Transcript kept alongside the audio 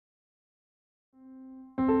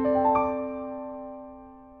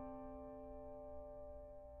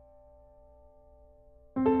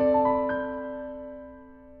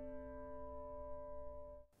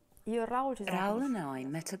Raoul and I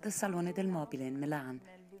met at the Salone del Mobile in Milan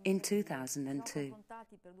in 2002.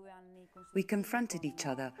 We confronted each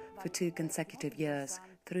other for 2 consecutive years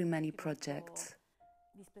through many projects.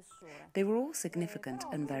 They were all significant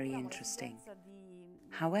and very interesting.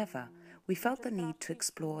 However, we felt the need to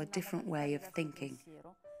explore a different way of thinking,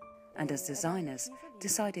 and as designers,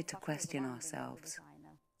 decided to question ourselves.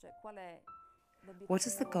 What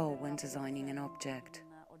is the goal when designing an object?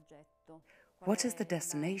 What is the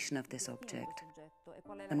destination of this object?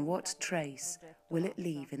 And what trace will it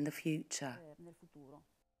leave in the future?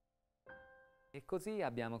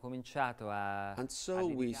 And so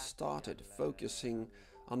we started focusing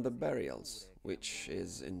on the burials, which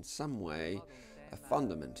is in some way a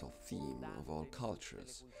fundamental theme of all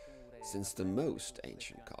cultures, since the most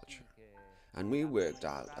ancient culture. And we worked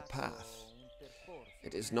out a path.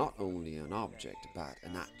 It is not only an object, but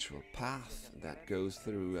an actual path that goes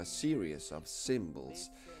through a series of symbols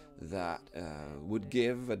that would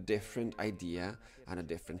give a different idea and a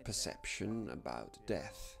different perception about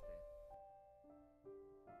death.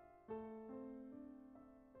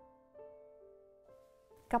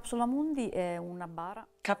 Capsula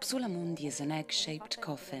Mundi is an egg-shaped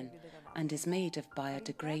coffin and is made of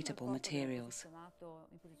biodegradable materials.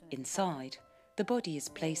 Inside, the body is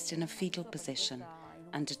placed in a fetal position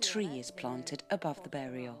and a tree is planted above the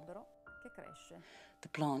burial. The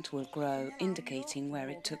plant will grow, indicating where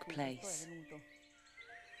it took place.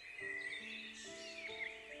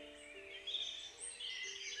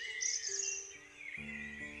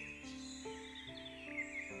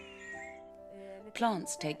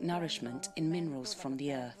 Plants take nourishment in minerals from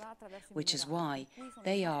the earth, which is why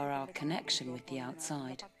they are our connection with the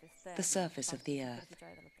outside, the surface of the earth.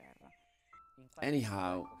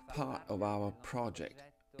 Anyhow, part of our project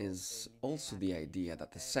is also the idea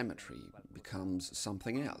that the cemetery becomes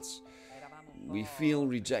something else. We feel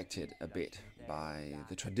rejected a bit by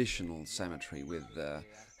the traditional cemetery with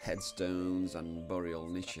headstones and burial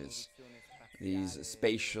niches. These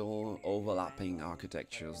spatial, overlapping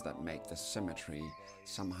architectures that make the cemetery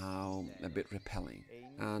somehow a bit repelling.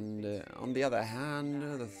 And on the other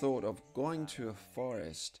hand, the thought of going to a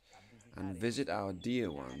forest and visit our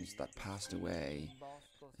dear ones that passed away,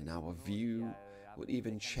 in our view, would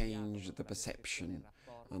even change the perception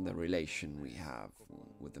and the relation we have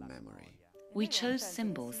with the memory. We chose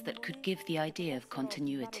symbols that could give the idea of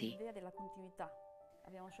continuity.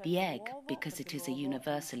 The egg, because it is a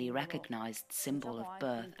universally recognized symbol of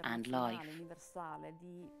birth and life.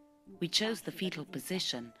 We chose the fetal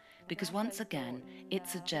position because once again it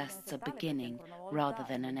suggests a beginning rather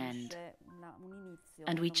than an end.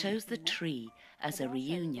 And we chose the tree as a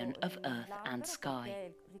reunion of earth and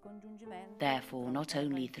sky. Therefore, not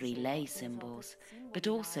only 3 lay symbols, but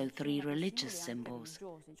also 3 religious symbols.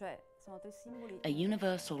 A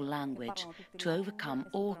universal language to overcome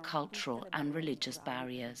all cultural and religious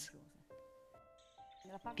barriers.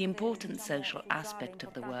 The important social aspect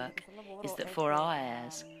of the work is that for our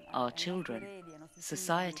heirs, our children,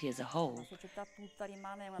 society as a whole,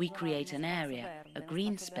 we create an area, a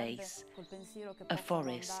green space, a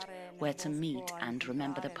forest where to meet and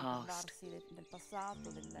remember the past.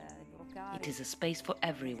 It is a space for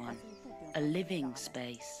everyone, a living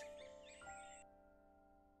space.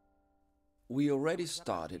 We already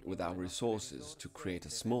started with our resources to create a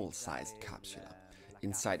small-sized capsula,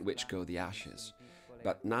 inside which go the ashes.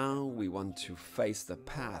 But now we want to face the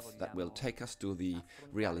path that will take us to the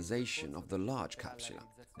realization of the large capsula,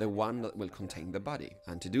 the one that will contain the body.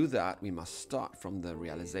 And to do that, we must start from the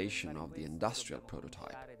realization of the industrial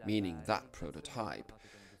prototype, meaning that prototype,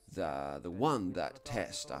 the one that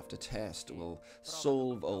test after test will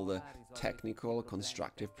solve all the technical,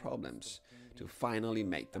 constructive problems to finally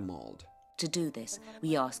make the mold. To do this,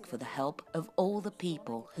 we ask for the help of all the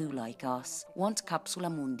people who, like us, want Capsula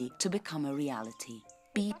Mundi to become a reality.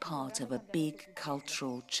 Be part of a big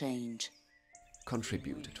cultural change.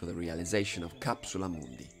 Contribute to the realization of Capsula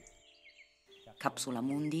Mundi. Capsula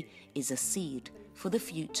Mundi is a seed for the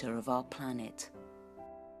future of our planet.